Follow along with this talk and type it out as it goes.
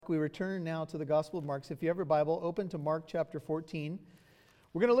We return now to the Gospel of Mark. So if you have your Bible, open to Mark chapter 14.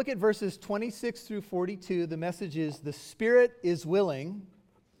 We're going to look at verses 26 through 42. The message is, the Spirit is willing,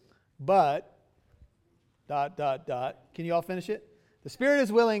 but... Can you all finish it? The Spirit is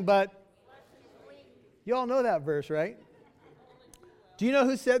willing, but... You all know that verse, right? Do you know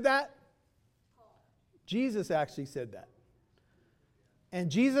who said that? Jesus actually said that. And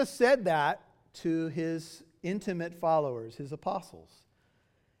Jesus said that to his intimate followers, his apostles.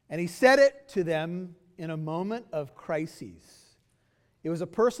 And he said it to them in a moment of crises. It was a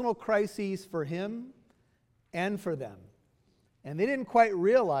personal crisis for him and for them. And they didn't quite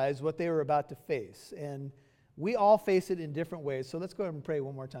realize what they were about to face. And we all face it in different ways. So let's go ahead and pray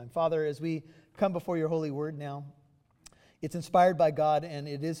one more time. Father, as we come before your holy word now, it's inspired by God and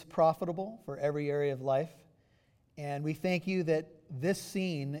it is profitable for every area of life. And we thank you that this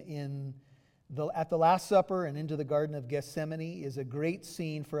scene at the Last Supper and into the Garden of Gethsemane is a great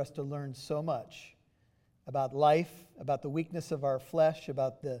scene for us to learn so much about life, about the weakness of our flesh,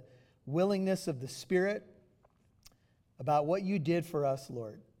 about the willingness of the Spirit, about what you did for us,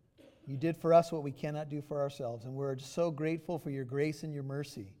 Lord. You did for us what we cannot do for ourselves, and we're so grateful for your grace and your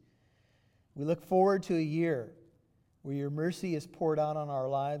mercy. We look forward to a year where your mercy is poured out on our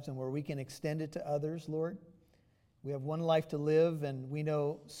lives and where we can extend it to others, Lord. We have one life to live, and we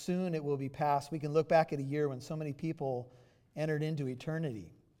know soon it will be past. We can look back at a year when so many people entered into eternity.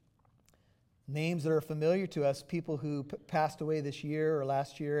 Names that are familiar to us, people who passed away this year or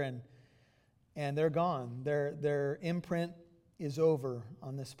last year, and they're gone. Their imprint is over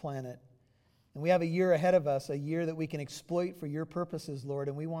on this planet. And we have a year ahead of us, a year that we can exploit for your purposes, Lord,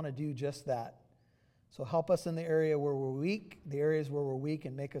 and we want to do just that. So help us in the area where we're weak, the areas where we're weak,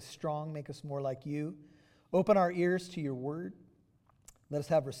 and make us strong, make us more like you. Open our ears to your word. Let us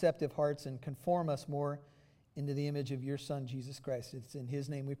have receptive hearts and conform us more into the image of your Son, Jesus Christ. It's in his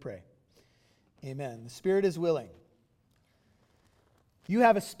name we pray. Amen. The Spirit is willing. You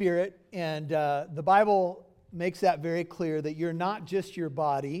have a spirit, and the Bible makes that very clear, that you're not just your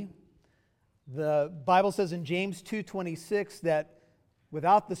body. The Bible says in James 2:26 that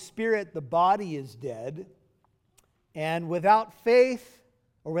without the Spirit, the body is dead. And without faith,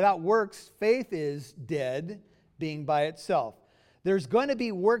 or without works, faith is dead, being by itself. There's going to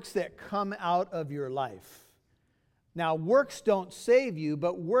be works that come out of your life. Now, works don't save you,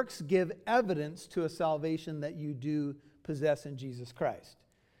 but works give evidence to a salvation that you do possess in Jesus Christ.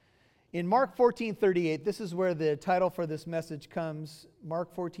 In Mark 14:38, this is where the title for this message comes.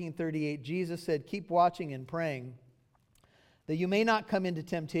 Mark 14:38, Jesus said, "Keep watching and praying, that you may not come into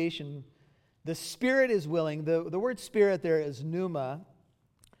temptation. The spirit is willing." The word spirit there is pneuma,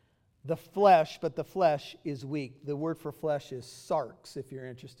 the flesh, but the flesh is weak. The word for flesh is sarx, if you're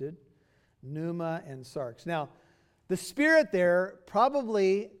interested. Pneuma and sarx. Now, the spirit there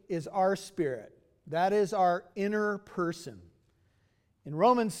probably is our spirit. That is our inner person. In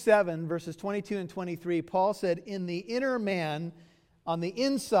Romans 7, verses 22 and 23, Paul said, "In the inner man, on the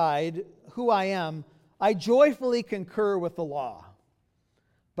inside, who I am, I joyfully concur with the law.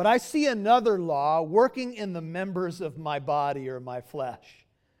 But I see another law working in the members of my body," or my flesh.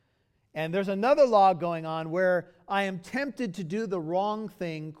 "And there's another law going on where I am tempted to do the wrong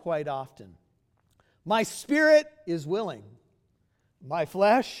thing quite often. My spirit is willing. My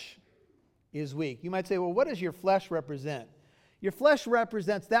flesh is weak." You might say, well, what does your flesh represent? Your flesh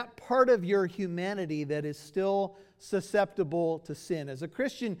represents that part of your humanity that is still susceptible to sin. As a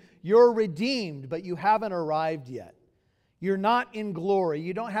Christian, you're redeemed, but you haven't arrived yet. You're not in glory.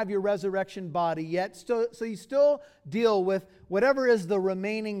 You don't have your resurrection body yet. So you still deal with whatever is the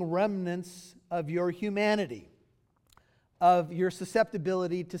remaining remnants of your humanity, of your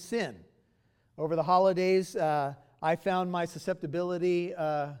susceptibility to sin. Over the holidays, I found my susceptibility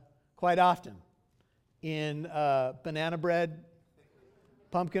quite often in banana bread,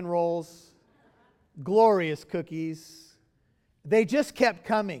 pumpkin rolls, glorious cookies. They just kept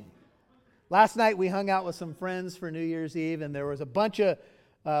coming. Last night we hung out with some friends for New Year's Eve, and there was a bunch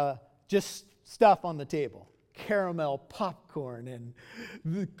of just stuff on the table. Caramel popcorn and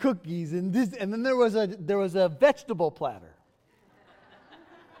the cookies and this, and then there was a vegetable platter.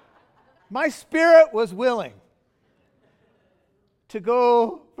 My spirit was willing to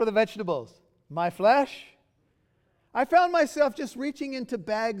go for the vegetables. My flesh, I found myself just reaching into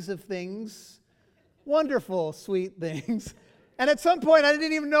bags of things, wonderful, sweet things. And at some point, I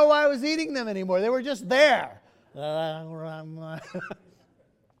didn't even know why I was eating them anymore. They were just there.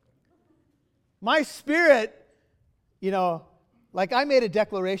 My spirit, like I made a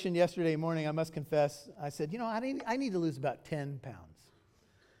declaration yesterday morning, I must confess. I said, I need to lose about 10 pounds.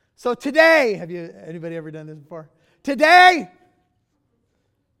 So today, anybody ever done this before? Today,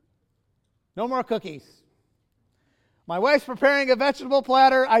 No more cookies. My wife's preparing a vegetable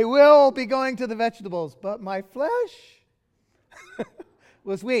platter. I will be going to the vegetables, but my flesh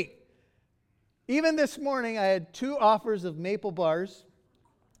was weak. Even this morning, I had 2 offers of maple bars.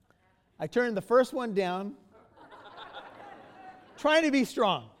 I turned the first one down, trying to be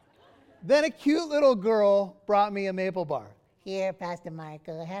strong. Then a cute little girl brought me a maple bar. Here, Pastor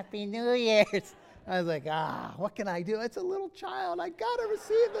Michael, Happy New Year's. I was like, what can I do? It's a little child. I got to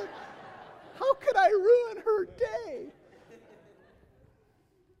receive it. How could I ruin her day?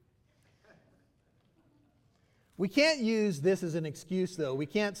 We can't use this as an excuse, though. We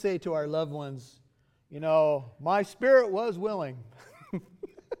can't say to our loved ones, my spirit was willing,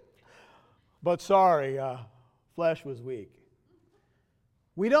 but sorry, flesh was weak.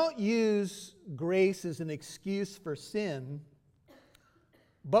 We don't use grace as an excuse for sin,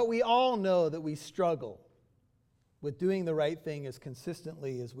 but we all know that we struggle with doing the right thing as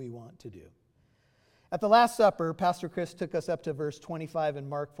consistently as we want to do. At the Last Supper, Pastor Chris took us up to verse 25 in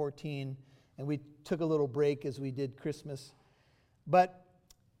Mark 14, and we took a little break as we did Christmas. But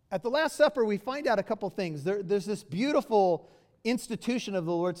at the Last Supper, we find out a couple things. There's this beautiful institution of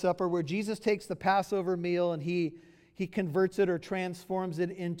the Lord's Supper where Jesus takes the Passover meal and he converts it or transforms it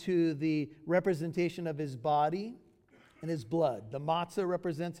into the representation of his body and his blood. The matzah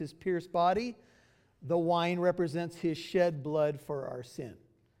represents his pierced body. The wine represents his shed blood for our sin.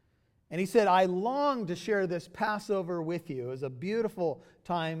 And he said, I long to share this Passover with you. It was a beautiful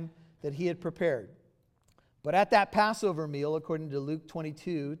time that he had prepared. But at that Passover meal, according to Luke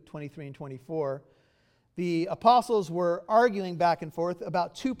 22, 23, and 24, the apostles were arguing back and forth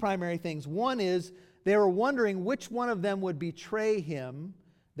about 2 primary things. One is they were wondering which one of them would betray him.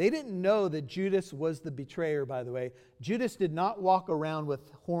 They didn't know that Judas was the betrayer, by the way. Judas did not walk around with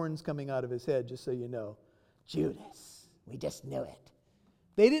horns coming out of his head, just so you know. Judas, we just knew it.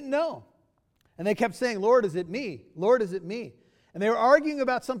 They didn't know. And they kept saying, Lord, is it me? Lord, is it me? And they were arguing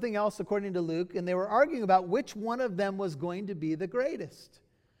about something else, according to Luke, and they were arguing about which one of them was going to be the greatest.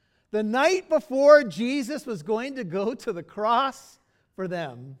 The night before Jesus was going to go to the cross for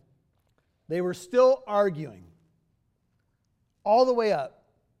them, they were still arguing all the way up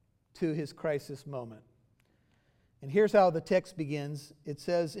to his crisis moment. And here's how the text begins. It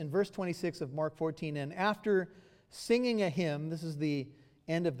says in verse 26 of Mark 14, and after singing a hymn, this is the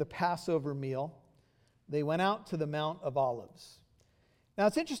end of the Passover meal, they went out to the Mount of Olives. Now,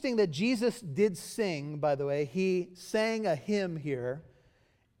 it's interesting that Jesus did sing, by the way. He sang a hymn here.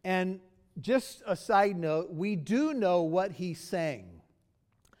 And just a side note, we do know what he sang.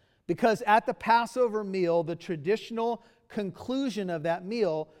 Because at the Passover meal, the traditional conclusion of that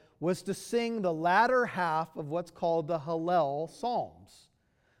meal was to sing the latter half of what's called the Hallel Psalms.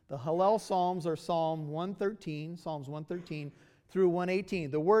 The Hallel Psalms are Psalms 113 through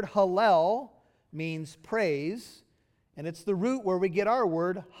 118. The word Hallel means praise, and it's the root where we get our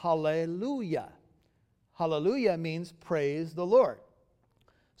word hallelujah. Hallelujah means praise the Lord.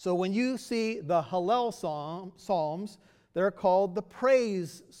 So when you see the Hallel Psalms, they're called the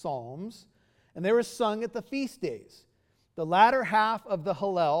praise psalms, and they were sung at the feast days. The latter half of the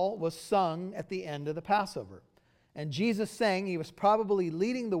Hallel was sung at the end of the Passover. And Jesus sang, he was probably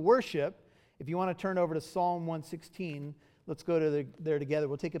leading the worship. If you want to turn over to Psalm 116, let's go to there together.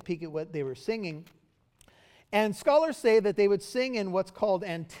 We'll take a peek at what they were singing. And scholars say that they would sing in what's called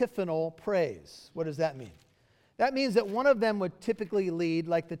antiphonal praise. What does that mean? That means that one of them would typically lead,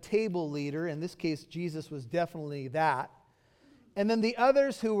 like the table leader. In this case, Jesus was definitely that. And then the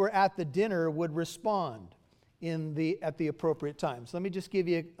others who were at the dinner would respond at the appropriate time. So let me just give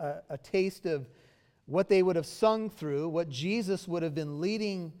you a taste of what they would have sung through, what Jesus would have been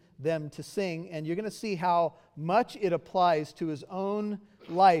leading them to sing, and you're going to see how much it applies to his own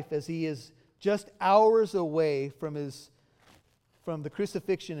life as he is just hours away from the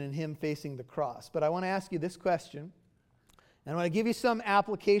crucifixion and him facing the cross. But I want to ask you this question, and I want to give you some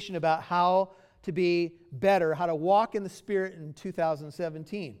application about how to be better, how to walk in the Spirit in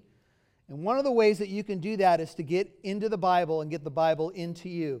 2017. And one of the ways that you can do that is to get into the Bible and get the Bible into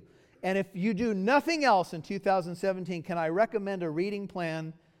you. And if you do nothing else in 2017, can I recommend a reading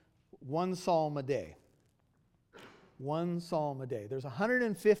plan? 1 psalm a day. 1 psalm a day. There's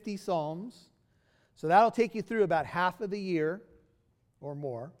 150 psalms. So that'll take you through about half of the year or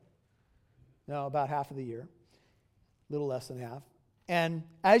more. No, about half of the year. A little less than half. And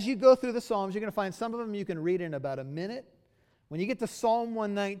as you go through the Psalms, you're going to find some of them you can read in about a minute. When you get to Psalm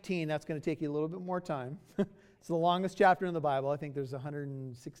 119, that's going to take you a little bit more time. It's the longest chapter in the Bible. I think there's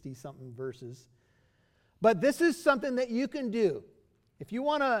 160-something verses. But this is something that you can do. If you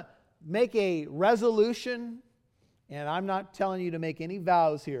want to make a resolution And I'm not telling you to make any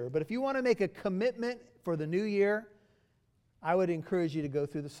vows here, but if you want to make a commitment for the new year, I would encourage you to go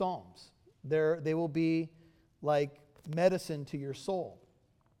through the Psalms. They will be like medicine to your soul.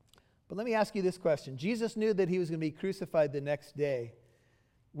 But let me ask you this question. Jesus knew that he was going to be crucified the next day.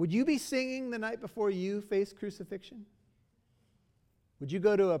 Would you be singing the night before you face crucifixion? Would you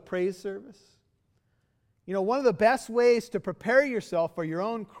go to a praise service? You know, one of the best ways to prepare yourself for your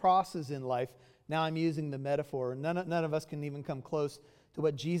own crosses in life, now I'm using the metaphor, none of us can even come close to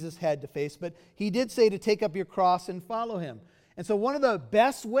what Jesus had to face, but he did say to take up your cross and follow him. And so one of the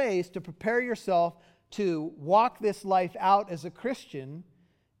best ways to prepare yourself to walk this life out as a Christian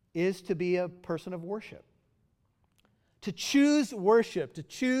is to be a person of worship. To choose worship, to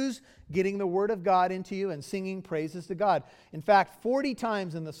choose getting the Word of God into you and singing praises to God. In fact, 40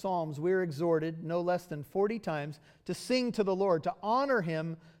 times in the Psalms we're exhorted, no less than 40 times, to sing to the Lord, to honor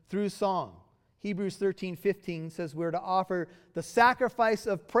him through song. Hebrews 13:15 says we're to offer the sacrifice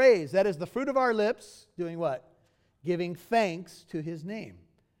of praise. That is the fruit of our lips, doing what? Giving thanks to his name.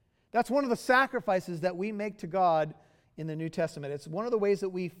 That's one of the sacrifices that we make to God in the New Testament. It's one of the ways that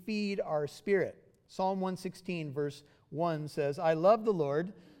we feed our spirit. Psalm 116 verse 1 says, I love the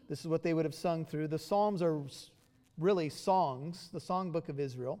Lord. This is what they would have sung through. The Psalms are really songs, the songbook of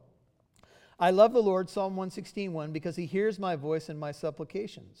Israel. I love the Lord, Psalm 116:1, because he hears my voice and my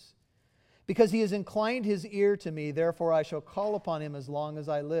supplications. Because he has inclined his ear to me, therefore I shall call upon him as long as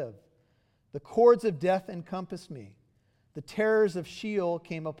I live. The cords of death encompassed me. The terrors of Sheol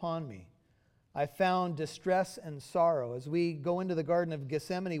came upon me. I found distress and sorrow. As we go into the Garden of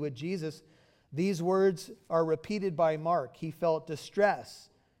Gethsemane with Jesus, these words are repeated by Mark. He felt distress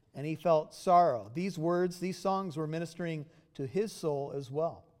and he felt sorrow. These words, these songs were ministering to his soul as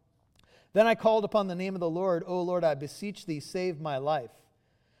well. Then I called upon the name of the Lord. O Lord, I beseech thee, save my life.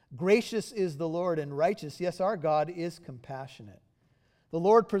 Gracious is the Lord and righteous. Yes, our God is compassionate. The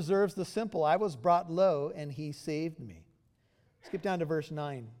Lord preserves the simple. I was brought low and he saved me. Skip down to verse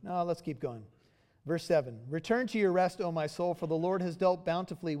 9. No, let's keep going. Verse 7. Return to your rest, O my soul, for the Lord has dealt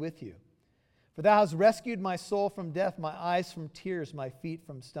bountifully with you. For thou hast rescued my soul from death, my eyes from tears, my feet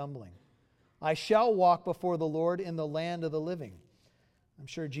from stumbling. I shall walk before the Lord in the land of the living. I'm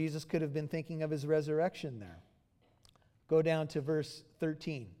sure Jesus could have been thinking of his resurrection there. Go down to verse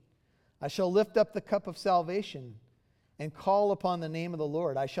 13. I shall lift up the cup of salvation and call upon the name of the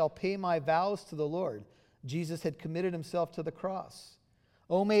Lord. I shall pay my vows to the Lord. Jesus had committed himself to the cross.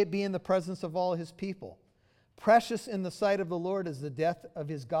 Oh, may it be in the presence of all his people. Precious in the sight of the Lord is the death of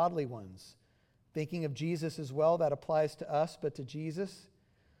his godly ones. Thinking of Jesus as well, that applies to us, but to Jesus.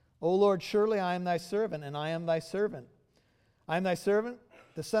 O Lord, surely I am thy servant, and I am thy servant. I am thy servant,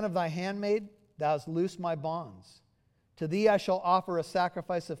 the son of thy handmaid. Thou hast loosed my bonds. To thee I shall offer a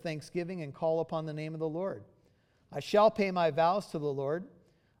sacrifice of thanksgiving and call upon the name of the Lord. I shall pay my vows to the Lord.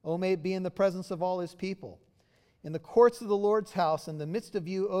 O may it be in the presence of all his people. In the courts of the Lord's house, in the midst of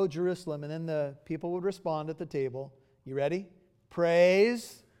you, O Jerusalem. And then the people would respond at the table. You ready?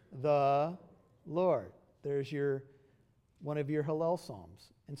 Praise the Lord. There's one of your Hallel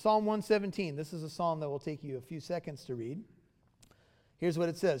Psalms. In Psalm 117, this is a psalm that will take you a few seconds to read. Here's what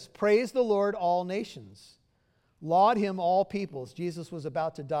it says. Praise the Lord, all nations. Laud him, all peoples. Jesus was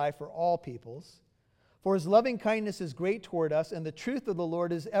about to die for all peoples. For his loving kindness is great toward us, and the truth of the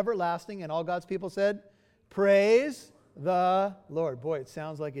Lord is everlasting. And all God's people said, praise the Lord. Boy, it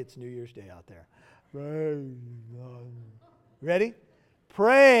sounds like it's New Year's Day out there. Praise the Lord. Ready?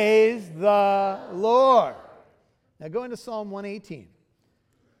 Praise the Lord. Now go into Psalm 118.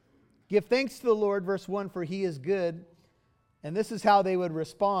 Give thanks to the Lord, verse 1, for he is good. And this is how they would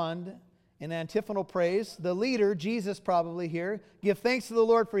respond in antiphonal praise. The leader, Jesus probably here, give thanks to the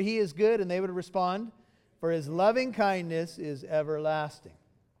Lord, for he is good. And they would respond, for his loving kindness is everlasting.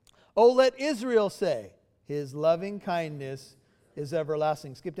 Oh, let Israel say, his loving kindness is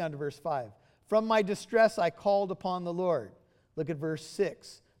everlasting. Skip down to verse 5. From my distress I called upon the Lord. Look at verse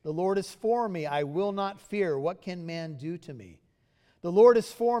 6. The Lord is for me, I will not fear. What can man do to me? The Lord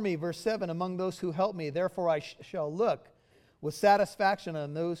is for me, verse 7, among those who help me. Therefore I shall look with satisfaction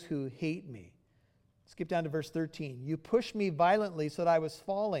on those who hate me. Skip down to verse 13. You pushed me violently so that I was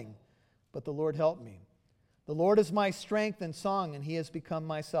falling, but the Lord helped me. The Lord is my strength and song, and he has become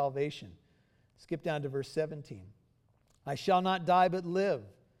my salvation. Skip down to verse 17. I shall not die but live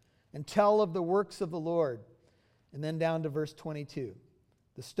and tell of the works of the Lord. And then down to verse 22.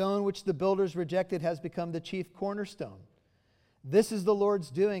 The stone which the builders rejected has become the chief cornerstone. This is the Lord's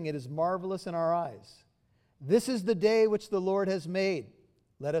doing. It is marvelous in our eyes. This is the day which the Lord has made.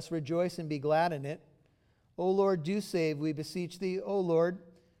 Let us rejoice and be glad in it. O Lord, do save, we beseech thee. O Lord,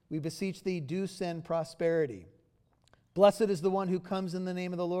 we beseech thee, do send prosperity. Blessed is the one who comes in the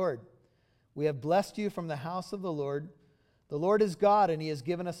name of the Lord. We have blessed you from the house of the Lord. The Lord is God, and he has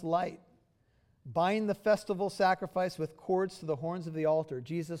given us light. Bind the festival sacrifice with cords to the horns of the altar.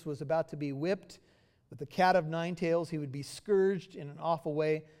 Jesus was about to be whipped with the cat of nine tails. He would be scourged in an awful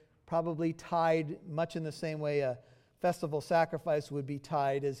way, probably tied much in the same way a festival sacrifice would be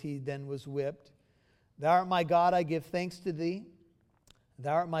tied as he then was whipped. Thou art my God, I give thanks to thee.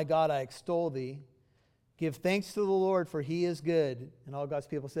 Thou art my God, I extol thee. Give thanks to the Lord, for he is good. And all God's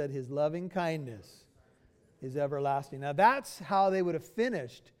people said, his loving kindness is everlasting. Now that's how they would have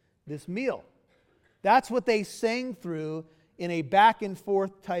finished this meal. That's what they sang through in a back and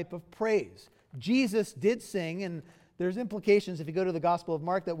forth type of praise. Jesus did sing, and there's implications if you go to the Gospel of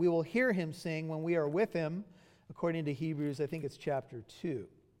Mark that we will hear him sing when we are with him, according to Hebrews, I think it's chapter 2.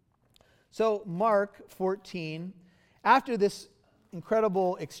 So Mark 14, after this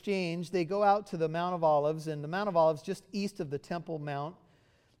incredible exchange, they go out to the Mount of Olives, and the Mount of Olives just east of the Temple Mount,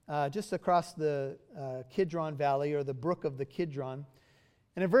 just across the Kidron Valley, or the brook of the Kidron.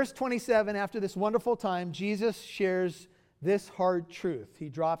 And in verse 27, after this wonderful time, Jesus shares this hard truth. He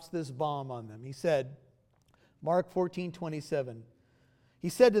drops this bomb on them. He said, Mark 14:27, he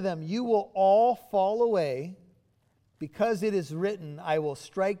said to them, you will all fall away, because it is written, I will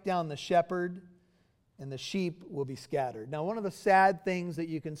strike down the shepherd, and the sheep will be scattered. Now, one of the sad things that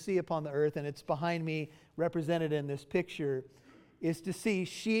you can see upon the earth, and it's behind me represented in this picture, is to see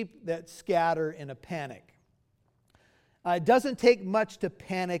sheep that scatter in a panic. It doesn't take much to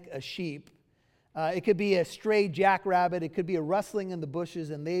panic a sheep. It could be a stray jackrabbit, it could be a rustling in the bushes,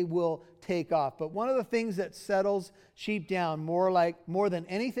 and they will take off. But one of the things that settles sheep down more than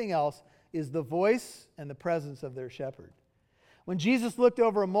anything else is the voice and the presence of their shepherd. When Jesus looked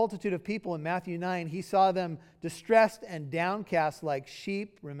over a multitude of people in Matthew 9, he saw them distressed and downcast like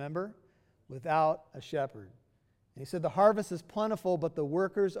sheep, remember, without a shepherd. And he said, the harvest is plentiful, but the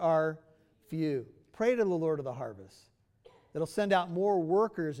workers are few. Pray to the Lord of the harvest. It'll send out more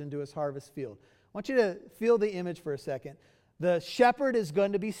workers into his harvest field. I want you to feel the image for a second. The shepherd is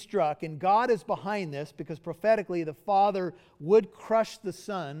going to be struck, and God is behind this because prophetically the Father would crush the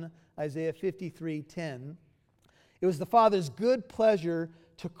Son, Isaiah 53:10. It was the Father's good pleasure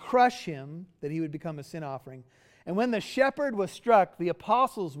to crush him, that he would become a sin offering. And when the shepherd was struck, the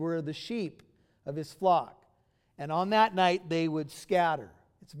apostles were the sheep of his flock. And on that night they would scatter.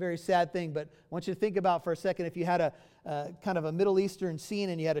 It's a very sad thing, but I want you to think about for a second if you had a kind of a Middle Eastern scene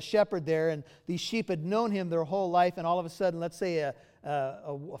and you had a shepherd there and these sheep had known him their whole life, and all of a sudden, let's say a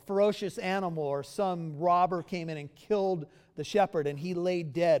ferocious animal or some robber came in and killed the shepherd and he lay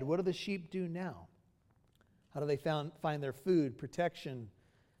dead. What do the sheep do now? How do they find their food, protection?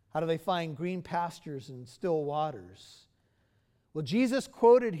 How do they find green pastures and still waters? Well, Jesus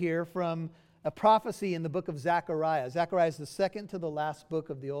quoted here from a prophecy in the book of Zechariah. Zechariah is the second to the last book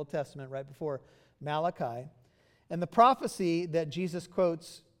of the Old Testament, right before Malachi. And the prophecy that Jesus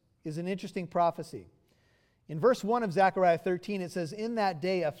quotes is an interesting prophecy. In verse 1 of Zechariah 13, it says, in that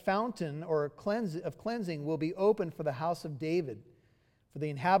day a fountain of cleansing will be opened for the house of David, for the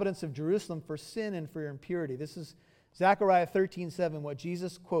inhabitants of Jerusalem, for sin and for impurity. This is Zechariah 13:7, what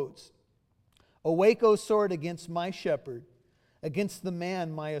Jesus quotes. Awake, O sword, against my shepherd, against the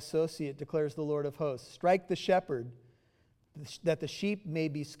man, my associate, declares the Lord of hosts. Strike the shepherd, that the sheep may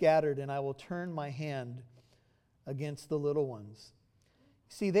be scattered, and I will turn my hand against the little ones.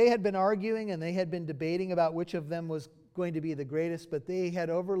 See, they had been arguing and they had been debating about which of them was going to be the greatest, but they had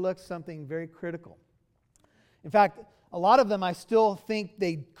overlooked something very critical. In fact, a lot of them, I still think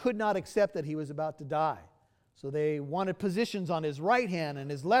they could not accept that he was about to die. So they wanted positions on his right hand and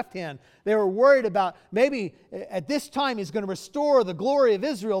his left hand. They were worried about maybe at this time he's going to restore the glory of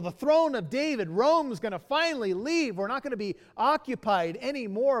Israel, the throne of David. Rome's going to finally leave. We're not going to be occupied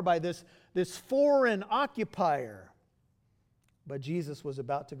anymore by this foreign occupier. But Jesus was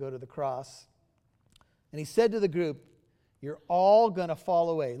about to go to the cross. And he said to the group, you're all going to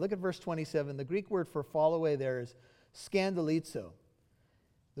fall away. Look at verse 27. The Greek word for fall away there is scandalizo.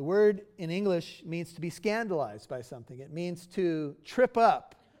 The word in English means to be scandalized by something. It means to trip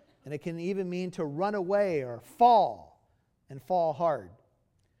up. And it can even mean to run away or fall, and fall hard.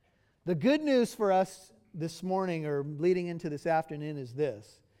 The good news for us this morning or leading into this afternoon is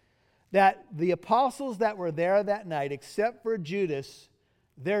this: that the apostles that were there that night, except for Judas,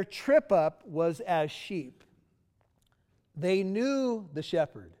 their trip up was as sheep. They knew the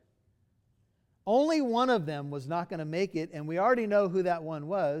shepherd. Only one of them was not going to make it, and we already know who that one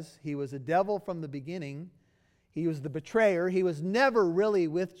was. He was a devil from the beginning. He was the betrayer. He was never really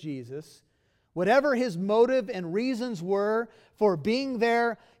with Jesus. Whatever his motive and reasons were for being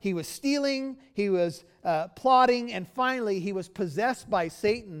there, he was stealing, he was plotting, and finally he was possessed by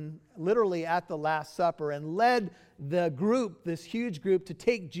Satan, literally at the Last Supper, and led the group, this huge group, to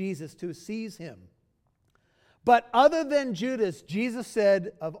take Jesus, to seize him. But other than Judas, Jesus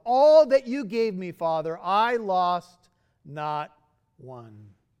said, "Of all that you gave me, Father, I lost not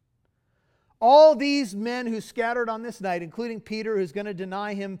one." All these men who scattered on this night, including Peter, who's going to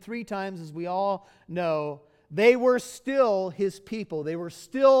deny him 3 times, as we all know, they were still his people. They were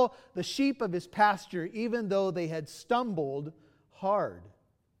still the sheep of his pasture, even though they had stumbled hard.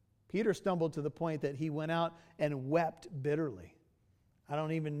 Peter stumbled to the point that he went out and wept bitterly. I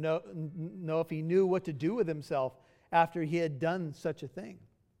don't even know if he knew what to do with himself after he had done such a thing.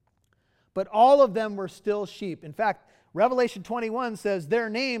 But all of them were still sheep. In fact, Revelation 21 says their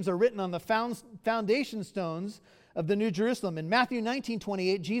names are written on the foundation stones of the New Jerusalem. In Matthew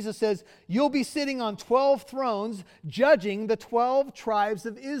 19:28, Jesus says, "You'll be sitting on 12 thrones, judging the 12 tribes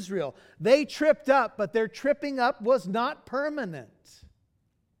of Israel." They tripped up, but their tripping up was not permanent.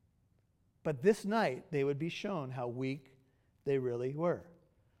 But this night, they would be shown how weak they really were.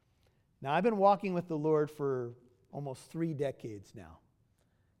 Now, I've been walking with the Lord for almost 3 decades now,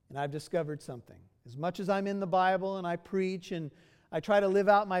 and I've discovered something. As much as I'm in the Bible and I preach and I try to live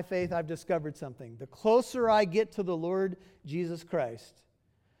out my faith, I've discovered something. The closer I get to the Lord Jesus Christ,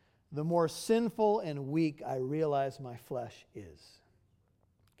 the more sinful and weak I realize my flesh is.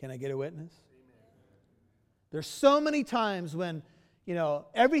 Can I get a witness? Amen. There's so many times when,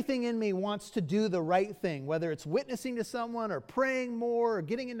 everything in me wants to do the right thing, whether it's witnessing to someone or praying more or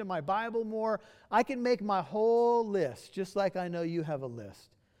getting into my Bible more. I can make my whole list, just like I know you have a list.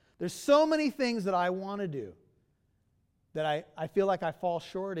 There's so many things that I want to do that I feel like I fall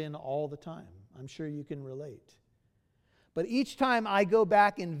short in all the time. I'm sure you can relate. But each time I go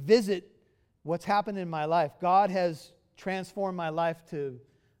back and visit what's happened in my life, God has transformed my life to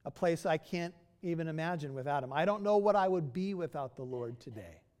a place I can't even imagine without Him. I don't know what I would be without the Lord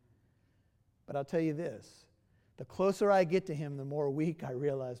today. But I'll tell you this, the closer I get to Him, the more weak I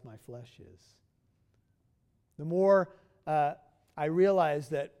realize my flesh is. The more I realize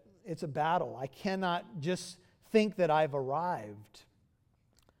that it's a battle. I cannot just think that I've arrived.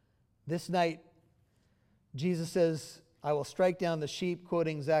 This night, Jesus says, "I will strike down the sheep,"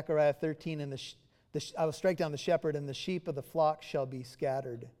 quoting Zechariah 13, "and I will strike down the shepherd, and the sheep of the flock shall be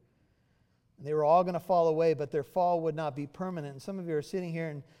scattered." And they were all going to fall away, but their fall would not be permanent. And some of you are sitting here,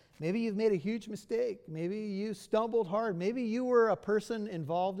 and maybe you've made a huge mistake. Maybe you stumbled hard. Maybe you were a person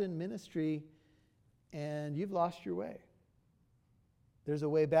involved in ministry, and you've lost your way. There's a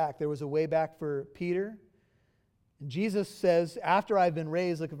way back. There was a way back for Peter. And Jesus says, after I've been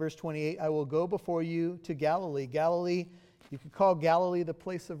raised, look at verse 28, "I will go before you to Galilee." Galilee, you could call Galilee the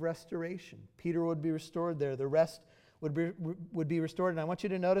place of restoration. Peter would be restored there. The rest would be restored. And I want you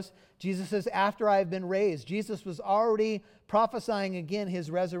to notice, Jesus says, after I've been raised. Jesus was already prophesying again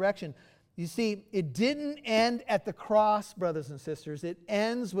His resurrection. You see, it didn't end at the cross, brothers and sisters. It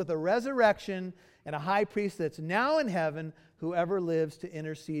ends with a resurrection and a high priest that's now in heaven, whoever lives to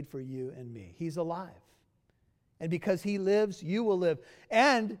intercede for you and me. He's alive. And because He lives, you will live.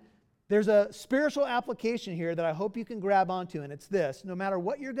 And there's a spiritual application here that I hope you can grab onto, and it's this: no matter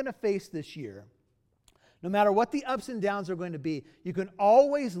what you're going to face this year, no matter what the ups and downs are going to be, you can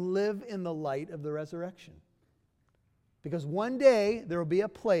always live in the light of the resurrection. Because one day there will be a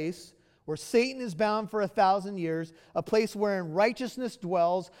place where Satan is bound for 1,000 years, a place wherein righteousness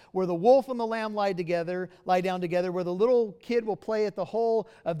dwells, where the wolf and the lamb lie down together, where the little kid will play at the hole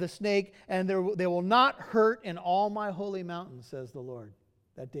of the snake, and they will not hurt in all my holy mountain, says the Lord.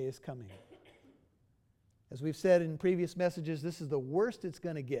 That day is coming. As we've said in previous messages, this is the worst it's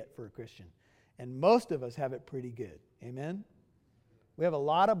going to get for a Christian. And most of us have it pretty good. Amen? We have a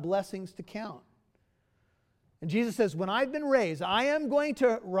lot of blessings to count. And Jesus says, when I've been raised, I am going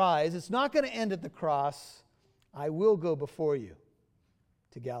to rise. It's not going to end at the cross. I will go before you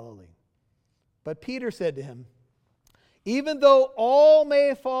to Galilee. But Peter said to Him, "Even though all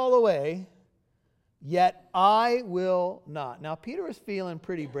may fall away, yet I will not." Now, Peter was feeling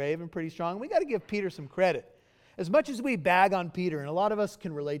pretty brave and pretty strong. We got to give Peter some credit. As much as we bag on Peter, and a lot of us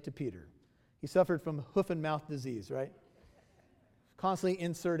can relate to Peter, he suffered from hoof and mouth disease, right? Constantly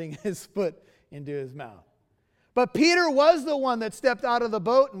inserting his foot into his mouth. But Peter was the one that stepped out of the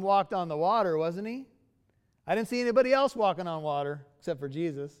boat and walked on the water, wasn't he? I didn't see anybody else walking on water except for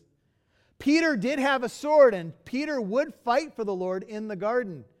Jesus. Peter did have a sword, and Peter would fight for the Lord in the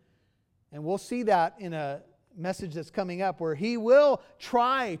garden. And we'll see that in a message that's coming up, where he will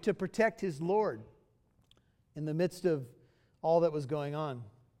try to protect his Lord in the midst of all that was going on.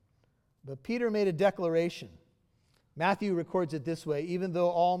 But Peter made a declaration. Matthew records it this way: even though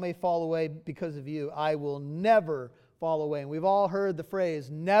all may fall away because of you, I will never fall away. And we've all heard the phrase,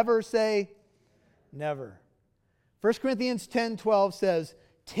 never say never. 1 Corinthians 10:12 says,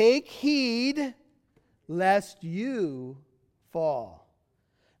 take heed lest you fall.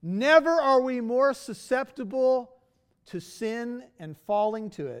 Never are we more susceptible to sin and falling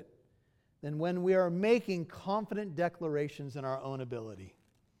to it than when we are making confident declarations in our own ability.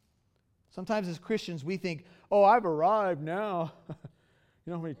 Sometimes as Christians we think, oh, I've arrived now. You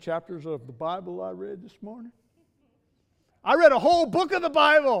know how many chapters of the Bible I read this morning? I read a whole book of the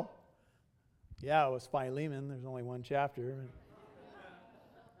Bible. Yeah, it was Philemon. There's only one chapter.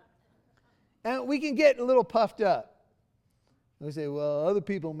 And we can get a little puffed up. We say, well, other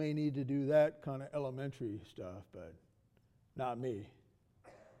people may need to do that kind of elementary stuff, but not me.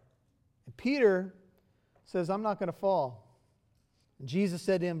 And Peter says, I'm not going to fall. And Jesus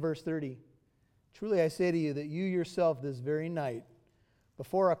said to him, verse 30, truly I say to you that you yourself this very night,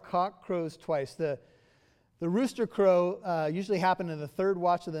 before a cock crows twice. The rooster crow usually happened in the third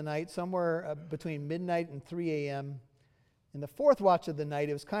watch of the night, somewhere between midnight and 3 a.m. In the fourth watch of the night,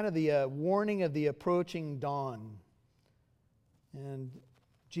 it was kind of the warning of the approaching dawn. And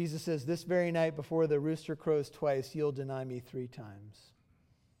Jesus says, this very night before the rooster crows twice, you'll deny me 3 times.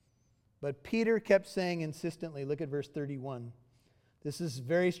 But Peter kept saying insistently, look at verse 31. This is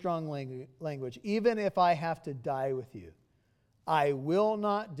very strong language. Even if I have to die with you, I will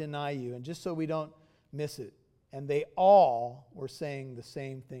not deny you. And just so we don't miss it. And they all were saying the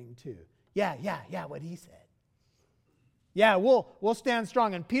same thing too. Yeah, what he said. Yeah, we'll stand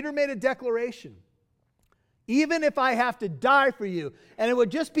strong. And Peter made a declaration. Even if I have to die for you. And it would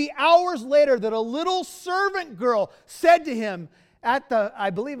just be hours later that a little servant girl said to him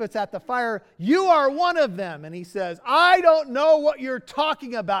I believe it's at the fire, you are one of them. And he says, I don't know what you're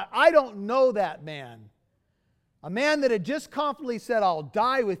talking about. I don't know that man. A man that had just confidently said, I'll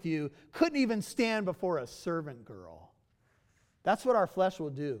die with you, couldn't even stand before a servant girl. That's what our flesh will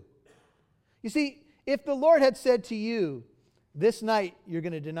do. You see, if the Lord had said to you, this night you're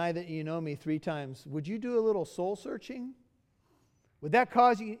going to deny that you know me 3 times, would you do a little soul searching? Would that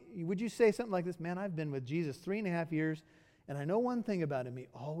cause you, would you say something like this, man, I've been with Jesus 3.5 years, and I know one thing about him, he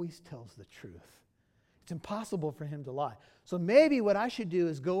always tells the truth. It's impossible for him to lie. So maybe what I should do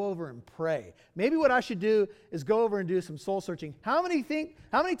is go over and pray. Maybe what I should do is go over and do some soul searching. How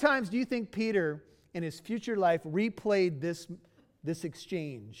many times do you think Peter in his future life replayed this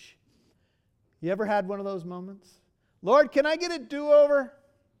exchange? You ever had one of those moments? Lord, can I get a do-over?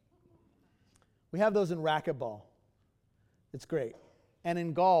 We have those in racquetball. It's great. And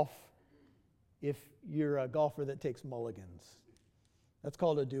in golf, if you're a golfer that takes mulligans, that's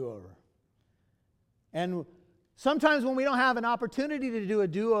called a do-over. And sometimes when we don't have an opportunity to do a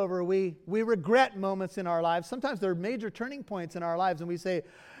do-over, we regret moments in our lives. Sometimes there are major turning points in our lives, and we say,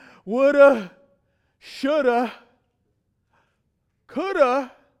 woulda, shoulda,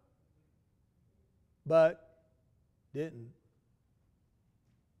 coulda, but didn't.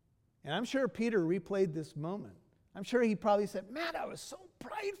 And I'm sure Peter replayed this moment. I'm sure he probably said, man, I was so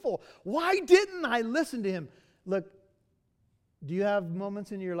prideful. Why didn't I listen to him? Look, do you have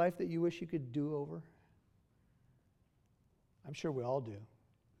moments in your life that you wish you could do over? I'm sure we all do.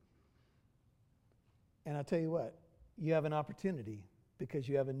 And I'll tell you what, you have an opportunity because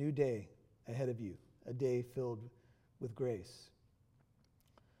you have a new day ahead of you, a day filled with grace.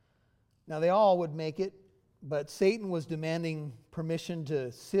 Now, they all would make it, but Satan was demanding permission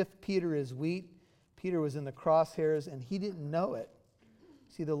to sift Peter as wheat. Peter was in the crosshairs, and he didn't know it.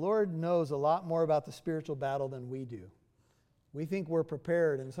 See, the Lord knows a lot more about the spiritual battle than we do. We think we're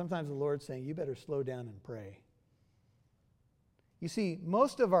prepared, and sometimes the Lord's saying, you better slow down and pray. You see,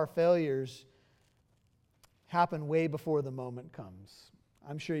 most of our failures happen way before the moment comes.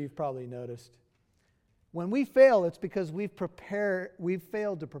 I'm sure you've probably noticed. When we fail, it's because we've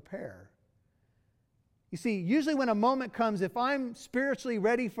failed to prepare. You see, usually when a moment comes, if I'm spiritually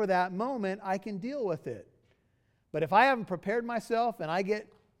ready for that moment, I can deal with it. But if I haven't prepared myself and I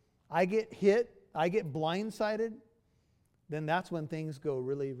get hit, I get blindsided, then that's when things go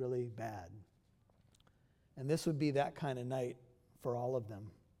really, really bad. And this would be that kind of night for all of them.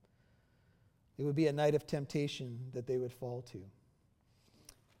 It would be a night of temptation that they would fall to.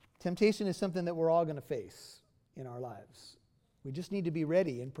 Temptation is something that we're all going to face in our lives. We just need to be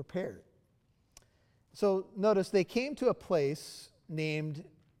ready and prepared. So notice they came to a place named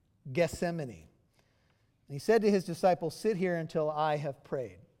Gethsemane. And he said to his disciples, sit here until I have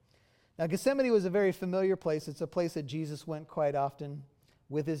prayed. Now Gethsemane was a very familiar place. It's a place that Jesus went quite often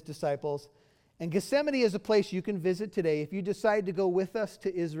with his disciples. And Gethsemane is a place you can visit today. If you decide to go with us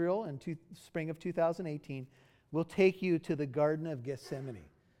to Israel in spring of 2018, we'll take you to the Garden of Gethsemane.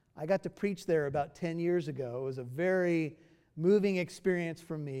 I got to preach there about 10 years ago. It was a very moving experience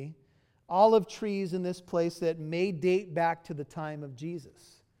for me. Olive trees in this place that may date back to the time of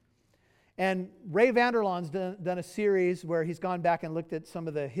Jesus. And Ray Vander Laan's done a series where he's gone back and looked at some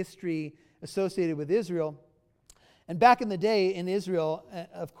of the history associated with Israel. And back in the day in Israel,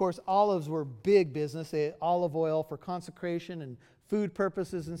 of course, olives were big business. They had olive oil for consecration and food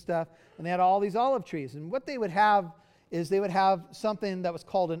purposes and stuff. And they had all these olive trees. And what they would have is they would have something that was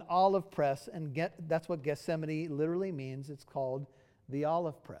called an olive press. And that's what Gethsemane literally means. It's called the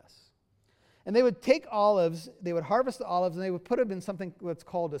olive press. And they would take olives, they would harvest the olives, and they would put them in something that's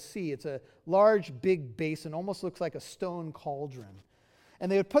called a sea. It's a large, big basin, almost looks like a stone cauldron.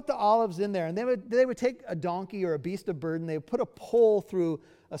 And they would put the olives in there, and they would take a donkey or a beast of burden, they would put a pole through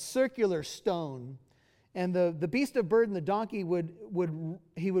a circular stone, and the beast of burden, the donkey,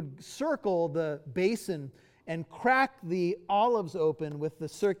 would circle the basin and crack the olives open with the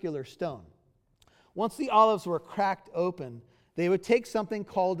circular stone. Once the olives were cracked open, they would take something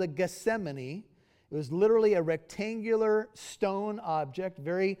called a Gethsemane. It was literally a rectangular stone object,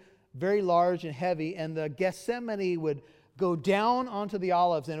 very, very large and heavy, and the Gethsemane would go down onto the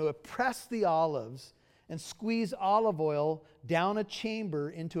olives, and it would press the olives and squeeze olive oil down a chamber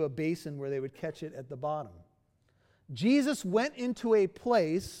into a basin where they would catch it at the bottom. Jesus went into a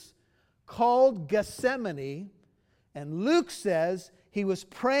place called Gethsemane, and Luke says he was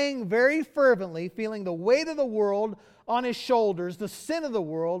praying very fervently, feeling the weight of the world on his shoulders, the sin of the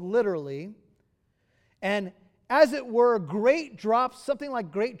world, literally. And as it were, great drops, something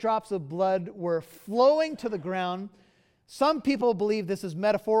like great drops of blood were flowing to the ground. Some people believe this is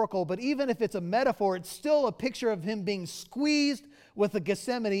metaphorical, but even if it's a metaphor, it's still a picture of him being squeezed with the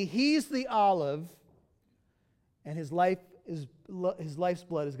Gethsemane. He's the olive, and his life's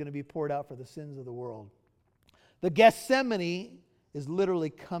blood is going to be poured out for the sins of the world. The Gethsemane is literally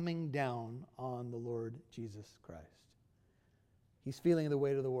coming down on the Lord Jesus Christ. He's feeling the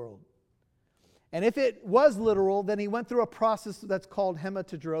weight of the world. And if it was literal, then he went through a process that's called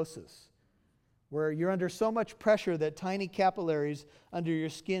hematidrosis, where you're under so much pressure that tiny capillaries under your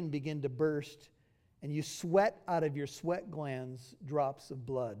skin begin to burst, and you sweat out of your sweat glands drops of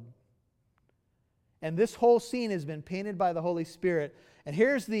blood. And this whole scene has been painted by the Holy Spirit. And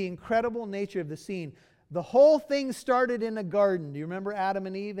here's the incredible nature of the scene. The whole thing started in a garden. Do you remember Adam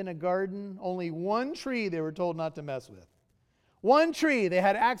and Eve in a garden? Only one tree they were told not to mess with. One tree. They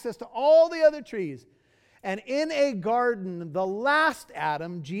had access to all the other trees. And in a garden, the last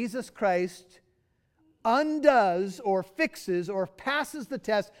Adam, Jesus Christ, undoes or fixes or passes the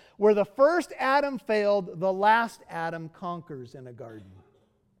test. Where the first Adam failed, the last Adam conquers in a garden.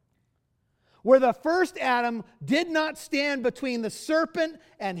 Where the first Adam did not stand between the serpent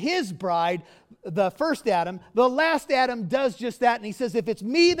and his bride, the first Adam, the last Adam does just that. And he says, if it's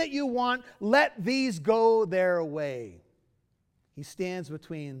me that you want, let these go their way. He stands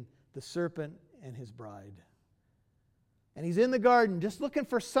between the serpent and his bride. And he's in the garden just looking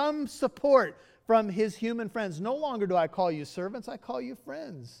for some support from his human friends. No longer do I call you servants, I call you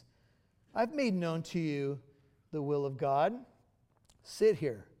friends. I've made known to you the will of God. Sit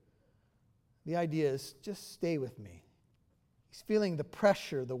here. The idea is just stay with me. He's feeling the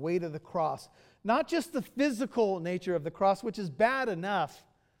pressure, the weight of the cross. Not just the physical nature of the cross, which is bad enough.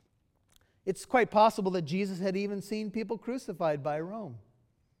 It's quite possible that Jesus had even seen people crucified by Rome.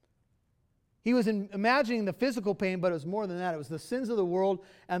 He was imagining the physical pain, but it was more than that. It was the sins of the world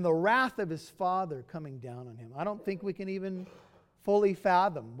and the wrath of his Father coming down on him. I don't think we can even fully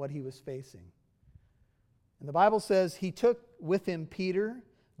fathom what he was facing. And the Bible says he took with him Peter,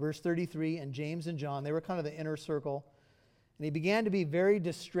 verse 33, and James and John. They were kind of the inner circle. And he began to be very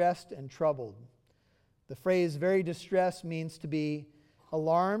distressed and troubled. The phrase very distressed means to be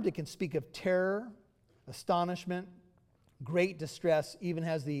alarmed. It can speak of terror, astonishment. Great distress even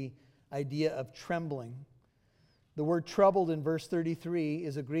has the idea of trembling. The word troubled in verse 33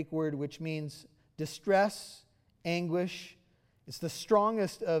 is a Greek word which means distress, anguish. It's the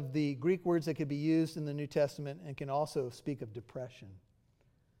strongest of the Greek words that could be used in the New Testament and can also speak of depression.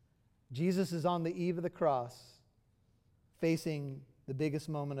 Jesus is on the eve of the cross, facing the biggest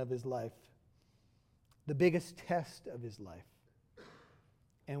moment of his life, the biggest test of his life.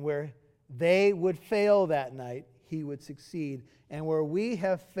 And where they would fail that night, he would succeed. And where we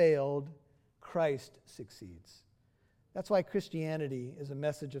have failed, Christ succeeds. That's why Christianity is a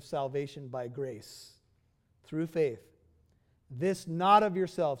message of salvation by grace, through faith. This not of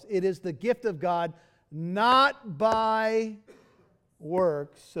yourselves. It is the gift of God, not by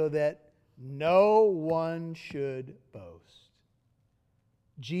works, so that no one should boast.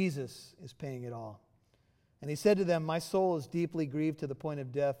 Jesus is paying it all. And he said to them, my soul is deeply grieved to the point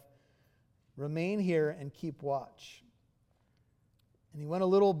of death. Remain here and keep watch. And he went a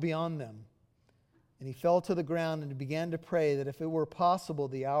little beyond them. And he fell to the ground and began to pray that if it were possible,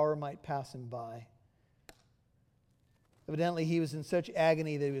 the hour might pass him by. Evidently, he was in such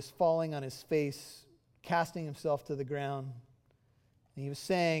agony that he was falling on his face, casting himself to the ground. And he was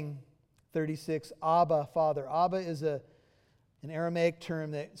saying, 36, Abba, Father. Abba is an Aramaic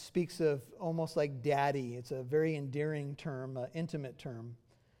term that speaks of almost like daddy. It's a very endearing term, an intimate term.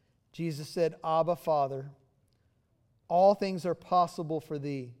 Jesus said, Abba, Father, all things are possible for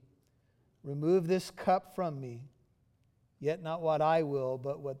thee. Remove this cup from me, yet not what I will,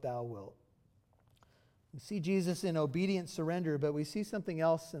 but what thou wilt. We see Jesus in obedient surrender, but we see something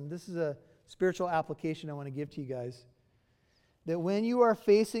else, and this is a spiritual application I want to give to you guys. That when you are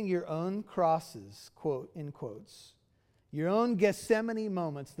facing your own crosses, quote, in quotes, your own Gethsemane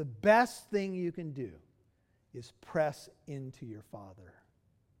moments, the best thing you can do is press into your Father.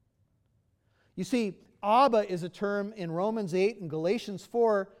 You see, Abba is a term in Romans 8 and Galatians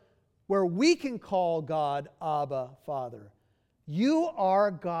 4 where we can call God Abba, Father. You are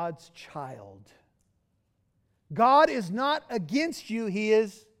God's child. God is not against you, He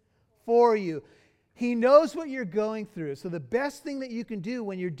is for you. He knows what you're going through. So the best thing that you can do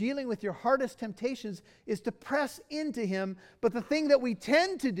when you're dealing with your hardest temptations is to press into Him. But the thing that we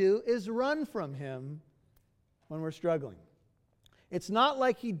tend to do is run from Him when we're struggling. It's not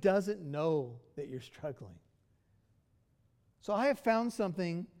like He doesn't know that you're struggling. So I have found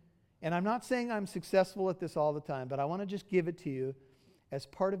something, and I'm not saying I'm successful at this all the time, but I want to just give it to you as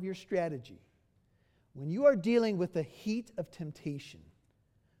part of your strategy. When you are dealing with the heat of temptation,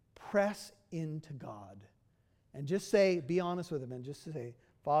 press into God and just say, be honest with Him and just say,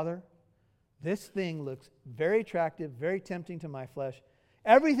 Father, this thing looks very attractive, very tempting to my flesh.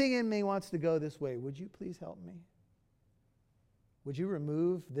 Everything in me wants to go this way. Would you please help me? Would you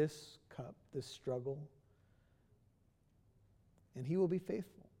remove this cup, this struggle? And He will be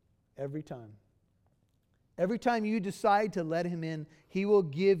faithful every time. Every time you decide to let Him in, He will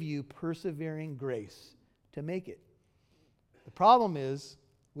give you persevering grace to make it. The problem is,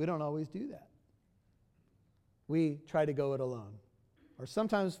 we don't always do that. We try to go it alone. Or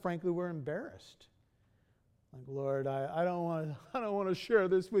sometimes, frankly, we're embarrassed. Like, Lord, I don't want to share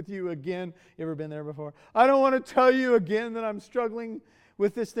this with you again. You ever been there before? I don't want to tell you again that I'm struggling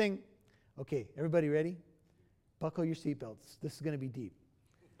with this thing. Okay, everybody ready? Buckle your seatbelts. This is going to be deep.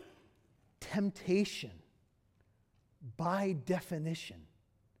 Temptation, by definition,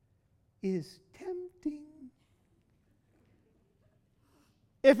 is tempting.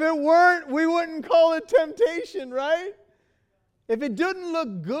 If it weren't, we wouldn't call it temptation, right? If it didn't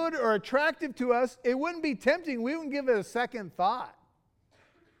look good or attractive to us, it wouldn't be tempting. We wouldn't give it a second thought.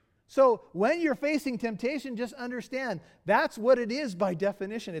 So when you're facing temptation, just understand that's what it is by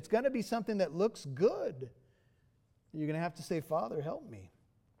definition. It's going to be something that looks good. You're going to have to say, Father, help me.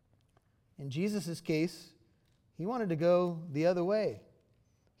 In Jesus' case, He wanted to go the other way.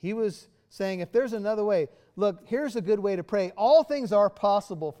 He was saying, if there's another way, look, here's a good way to pray. All things are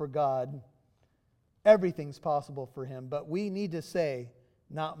possible for God. Everything's possible for Him. But we need to say,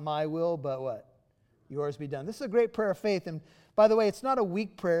 not my will, but what? Yours be done. This is a great prayer of faith. And by the way, it's not a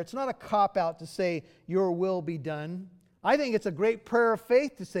weak prayer. It's not a cop-out to say, your will be done. I think it's a great prayer of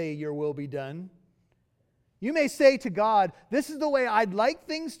faith to say, your will be done. You may say to God, this is the way I'd like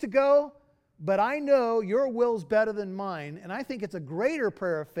things to go, but I know your will's better than mine. And I think it's a greater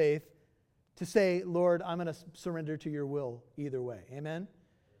prayer of faith to say, Lord, I'm going to surrender to your will either way. Amen?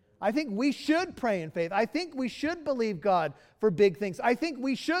 I think we should pray in faith. I think we should believe God for big things. I think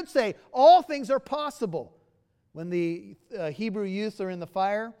we should say all things are possible. When the Hebrew youth are in the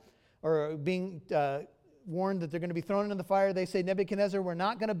fire or being warned that they're going to be thrown into the fire, they say, Nebuchadnezzar, we're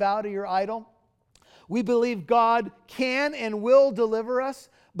not going to bow to your idol. We believe God can and will deliver us,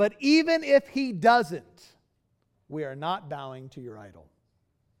 but even if He doesn't, we are not bowing to your idol.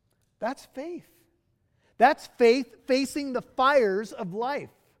 That's faith. That's faith facing the fires of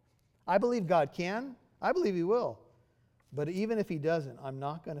life. I believe God can. I believe He will. But even if He doesn't, I'm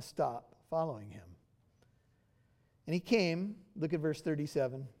not going to stop following Him. And He came, look at verse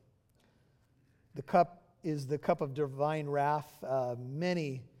 37. The cup is the cup of divine wrath.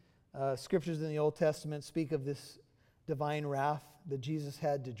 Many scriptures in the Old Testament speak of this divine wrath that Jesus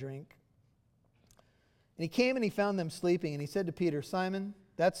had to drink. And He came and He found them sleeping, and He said to Peter, Simon,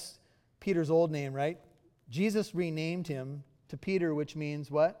 that's Peter's old name, right? Jesus renamed him to Peter, which means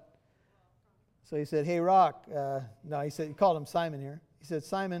what? So He said, hey, Rock. No, He called him Simon here. He said,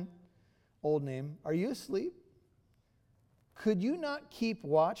 Simon, old name, are you asleep? Could you not keep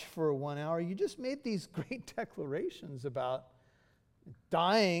watch for 1 hour? You just made these great declarations about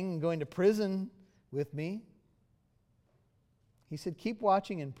dying and going to prison with me. He said, keep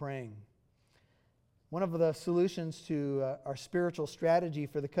watching and praying. One of the solutions to our spiritual strategy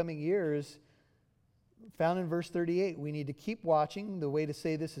for the coming years, found in verse 38, we need to keep watching. The way to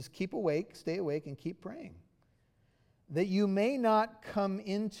say this is keep awake, stay awake, and keep praying. That you may not come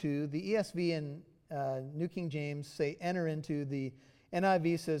into, the ESV and New King James say enter into, the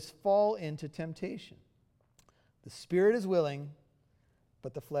NIV says fall into temptation. The spirit is willing,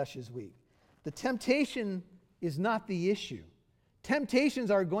 but the flesh is weak. The temptation is not the issue.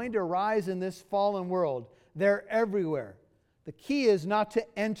 Temptations are going to arise in this fallen world. They're everywhere. The key is not to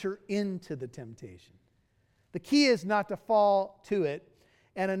enter into the temptation. The key is not to fall to it.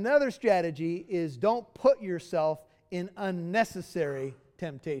 And another strategy is don't put yourself in unnecessary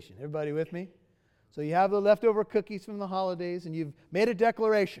temptation. Everybody with me? So you have the leftover cookies from the holidays and you've made a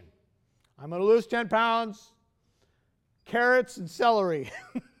declaration. I'm going to lose 10 pounds, carrots and celery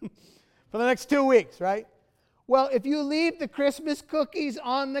for the next 2 weeks, right? Well, if you leave the Christmas cookies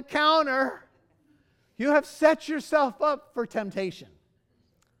on the counter, you have set yourself up for temptation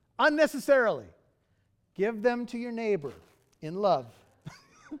unnecessarily. Give them to your neighbor in love.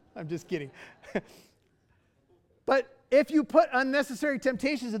 I'm just kidding. But if you put unnecessary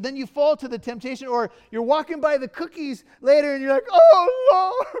temptations and then you fall to the temptation, or you're walking by the cookies later and you're like,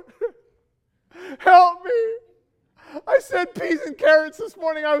 oh, Lord, help me. I said peas and carrots this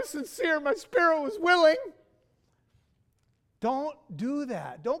morning. I was sincere. My spirit was willing. Don't do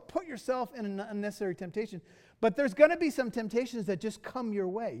that. Don't put yourself in an unnecessary temptation. But there's going to be some temptations that just come your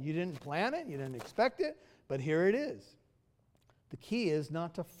way. You didn't plan it. You didn't expect it. But here it is. The key is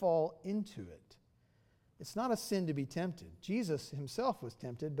not to fall into it. It's not a sin to be tempted. Jesus himself was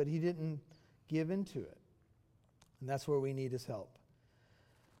tempted, but he didn't give into it. And that's where we need his help.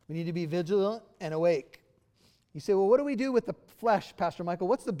 We need to be vigilant and awake. You say, well, what do we do with the flesh, Pastor Michael?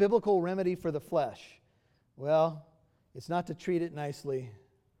 What's the biblical remedy for the flesh? Well, it's not to treat it nicely.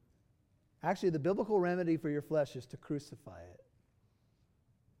 Actually, the biblical remedy for your flesh is to crucify it.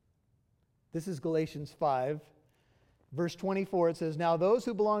 This is Galatians 5, verse 24. It says, now those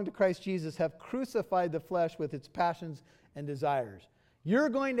who belong to Christ Jesus have crucified the flesh with its passions and desires. You're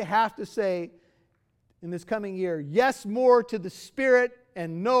going to have to say in this coming year, yes more to the Spirit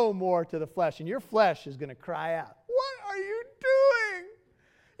and no more to the flesh. And your flesh is going to cry out, what are you doing?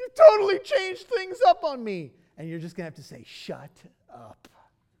 You've totally changed things up on me. And you're just going to have to say, shut up.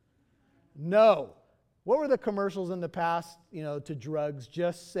 No. What were the commercials in the past, to drugs?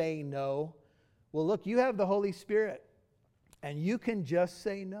 Just say no. Well, look, you have the Holy Spirit, and you can just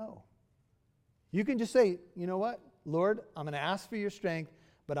say no. You can just say, you know what, Lord, I'm going to ask for your strength,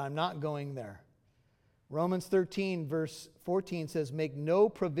 but I'm not going there. Romans 13, verse 14 says, make no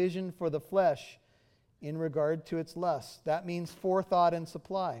provision for the flesh in regard to its lust. That means forethought and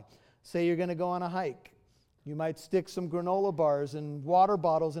supply. Say you're going to go on a hike. You might stick some granola bars and water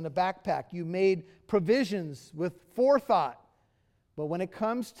bottles in a backpack. You made provisions with forethought. But when it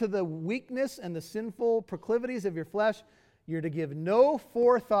comes to the weakness and the sinful proclivities of your flesh, you're to give no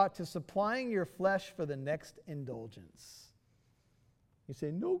forethought to supplying your flesh for the next indulgence. You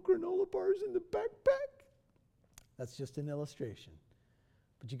say, no granola bars in the backpack? That's just an illustration.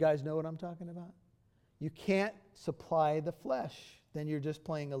 But you guys know what I'm talking about? You can't supply the flesh. Then you're just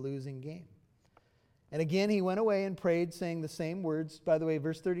playing a losing game. And again, he went away and prayed, saying the same words. By the way,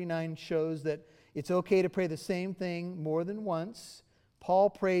 verse 39 shows that it's okay to pray the same thing more than once. Paul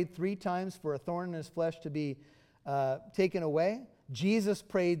prayed 3 times for a thorn in his flesh to be taken away. Jesus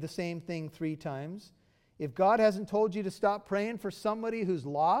prayed the same thing 3 times. If God hasn't told you to stop praying for somebody who's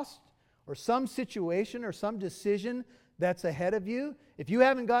lost, or some situation or some decision that's ahead of you, if you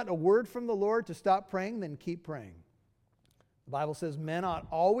haven't gotten a word from the Lord to stop praying, then keep praying. The Bible says men ought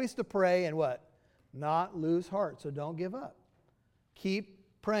always to pray and what? Not lose heart. So don't give up.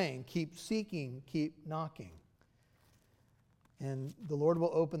 Keep praying, keep seeking, keep knocking. And the Lord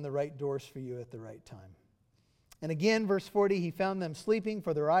will open the right doors for you at the right time. And again, verse 40, he found them sleeping,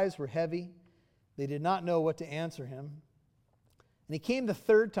 for their eyes were heavy. They did not know what to answer him. And he came the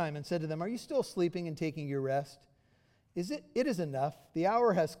 3rd time and said to them, are you still sleeping and taking your rest? It is enough. The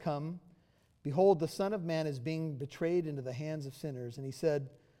hour has come. Behold, the Son of Man is being betrayed into the hands of sinners. And he said,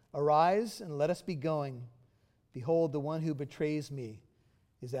 arise and let us be going. Behold, the one who betrays me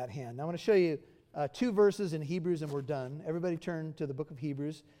is at hand. Now I want to show you 2 verses in Hebrews and we're done. Everybody turn to the book of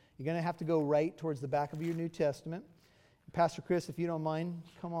Hebrews. You're going to have to go right towards the back of your New Testament. Pastor Chris, if you don't mind,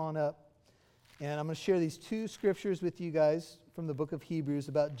 come on up. And I'm going to share these 2 scriptures with you guys from the book of Hebrews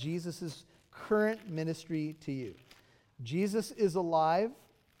about Jesus' current ministry to you. Jesus is alive,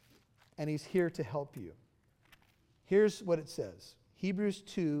 and he's here to help you. Here's what it says. Hebrews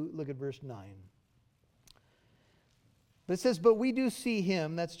 2, look at verse 9. But it says, but we do see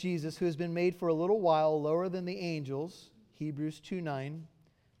him, that's Jesus, who has been made for a little while lower than the angels, Hebrews 2:9,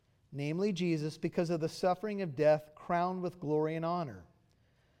 namely Jesus, because of the suffering of death, crowned with glory and honor,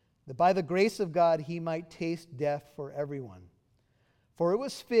 that by the grace of God he might taste death for everyone. For it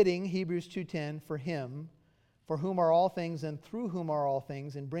was fitting, Hebrews 2:10, for him, for whom are all things and through whom are all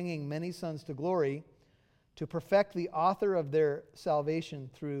things, in bringing many sons to glory, to perfect the author of their salvation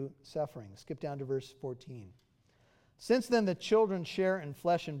through suffering. Skip down to verse 14. Since then the children share in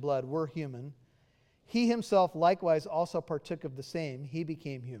flesh and blood, were human, he himself likewise also partook of the same, he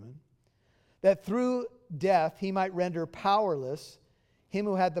became human, that through death he might render powerless him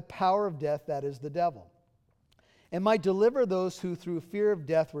who had the power of death, that is the devil, and might deliver those who through fear of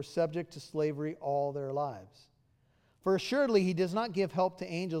death were subject to slavery all their lives. For assuredly he does not give help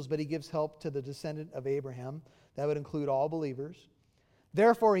to angels, but he gives help to the descendant of Abraham. That would include all believers.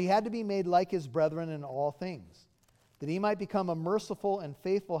 Therefore he had to be made like his brethren in all things, that he might become a merciful and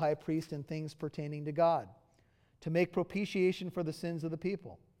faithful high priest in things pertaining to God, to make propitiation for the sins of the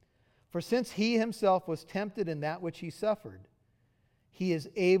people. For since he himself was tempted in that which he suffered, he is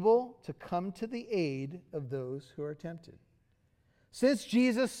able to come to the aid of those who are tempted. Since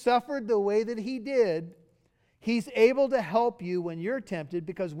Jesus suffered the way that he did, he's able to help you when you're tempted,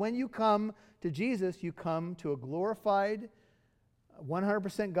 because when you come to Jesus, you come to a glorified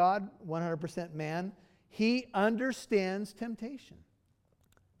 100% God, 100% man. He understands temptation.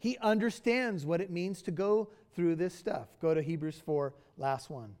 He understands what it means to go through this stuff. Go to Hebrews 4, last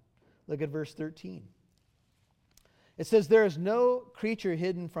one. Look at verse 13. It says, there is no creature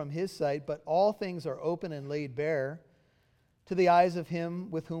hidden from his sight, but all things are open and laid bare to the eyes of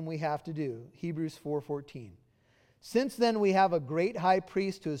him with whom we have to do. Hebrews 4:14. Since then we have a great high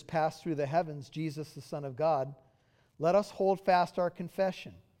priest who has passed through the heavens, Jesus the Son of God, let us hold fast our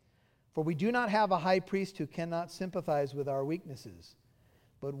confession. For we do not have a high priest who cannot sympathize with our weaknesses,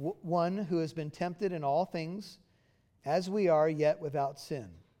 but one who has been tempted in all things, as we are, yet without sin.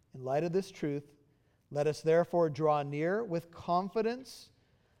 In light of this truth, let us therefore draw near with confidence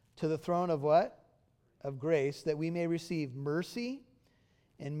to the throne of what? Of grace, that we may receive mercy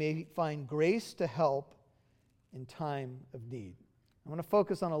and may find grace to help in time of need. I want to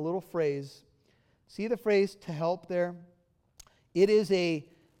focus on a little phrase. See the phrase to help there? It is a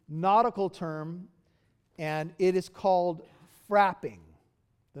nautical term, and it is called frapping.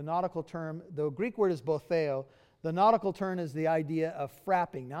 The nautical term, the Greek word is botheo. The nautical term is the idea of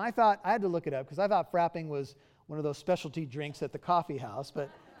frapping. Now I had to look it up because I thought frapping was one of those specialty drinks at the coffee house, but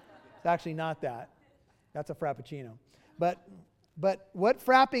it's actually not that. That's a frappuccino. But what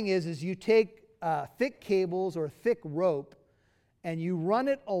frapping is you take thick cables or thick rope and you run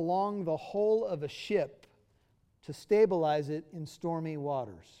it along the hull of a ship to stabilize it in stormy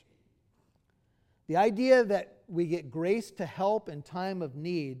waters. The idea that we get grace to help in time of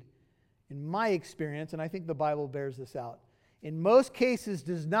need, in my experience, and I think the Bible bears this out, in most cases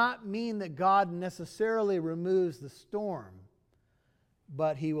does not mean that God necessarily removes the storm,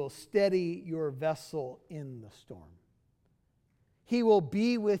 but he will steady your vessel in the storm. He will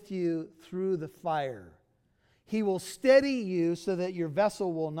be with you through the fire. He will steady you so that your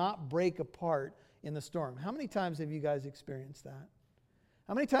vessel will not break apart in the storm. How many times have you guys experienced that?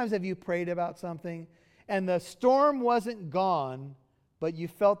 How many times have you prayed about something and the storm wasn't gone, but you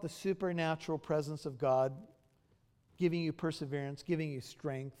felt the supernatural presence of God giving you perseverance, giving you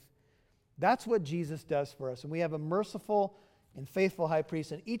strength? That's what Jesus does for us. And we have a merciful and faithful high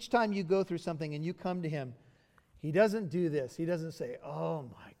priest. And each time you go through something and you come to him, he doesn't do this. He doesn't say, oh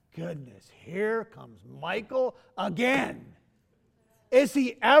my goodness, here comes Michael again. Is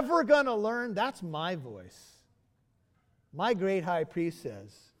he ever going to learn? That's my voice. My great high priest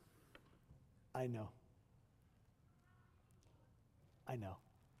says, I know. I know.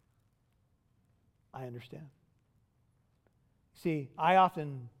 I understand. See, I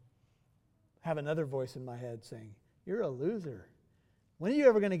often have another voice in my head saying, you're a loser. When are you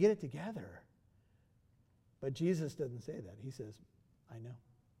ever going to get it together? But Jesus doesn't say that. He says, I know.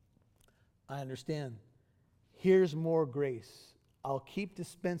 I understand. Here's more grace. I'll keep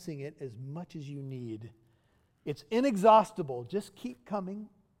dispensing it as much as you need. It's inexhaustible. Just keep coming,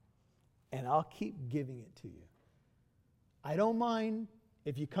 and I'll keep giving it to you. I don't mind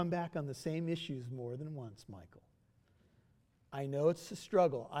if you come back on the same issues more than once, Michael. I know it's a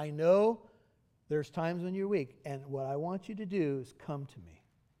struggle. I know there's times when you're weak, and what I want you to do is come to me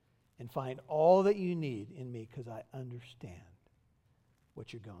and find all that you need in me because I understand.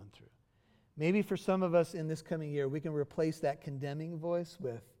 what you're going through. Maybe for some of us in this coming year, we can replace that condemning voice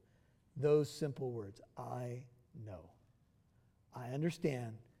with those simple words. I know. I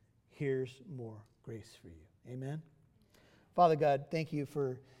understand. Here's more grace for you. Amen. Father God, thank you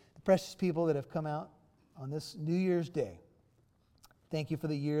for the precious people that have come out on this New Year's Day. Thank you for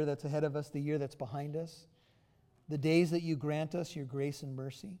the year that's ahead of us, the year that's behind us, the days that you grant us your grace and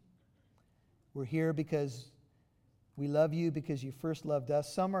mercy. We're here because we love you, because you first loved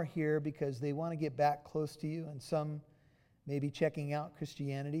us. Some are here because they want to get back close to you, and some may be checking out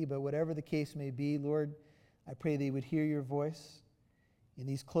Christianity. But whatever the case may be, Lord, I pray they would hear your voice in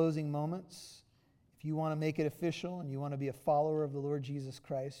these closing moments. If you want to make it official and you want to be a follower of the Lord Jesus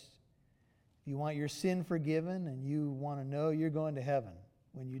Christ, if you want your sin forgiven and you want to know you're going to heaven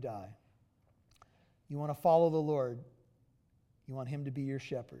when you die, you want to follow the Lord, you want him to be your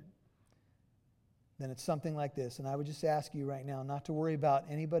shepherd, then it's something like this. And I would just ask you right now not to worry about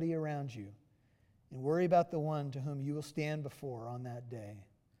anybody around you, and worry about the one to whom you will stand before on that day,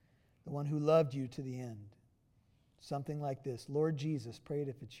 the one who loved you to the end. Something like this. Lord Jesus, pray it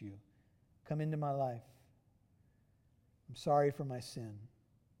if it's you. Come into my life. I'm sorry for my sin.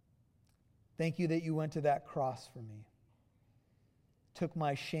 Thank you that you went to that cross for me. Took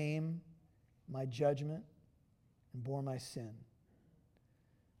my shame, my judgment, and bore my sin.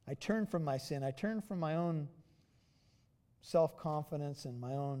 I turn from my sin. I turn from my own self-confidence and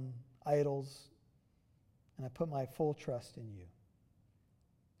my own idols, and I put my full trust in you.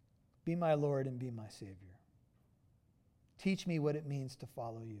 Be my Lord and be my Savior. Teach me what it means to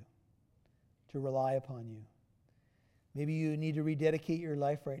follow you, to rely upon you. Maybe you need to rededicate your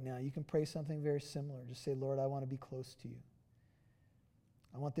life right now. You can pray something very similar. Just say, Lord, I want to be close to you.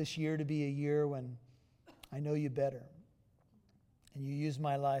 I want this year to be a year when I know you better, and you use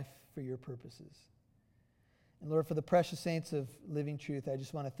my life for your purposes. And Lord, for the precious saints of Living Truth, I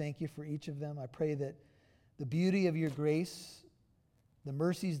just want to thank you for each of them. I pray that the beauty of your grace, the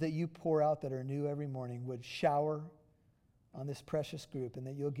mercies that you pour out that are new every morning would shower on this precious group, and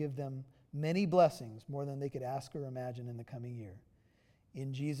that you'll give them many blessings, more than they could ask or imagine in the coming year.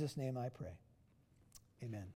 In Jesus' name I pray. Amen.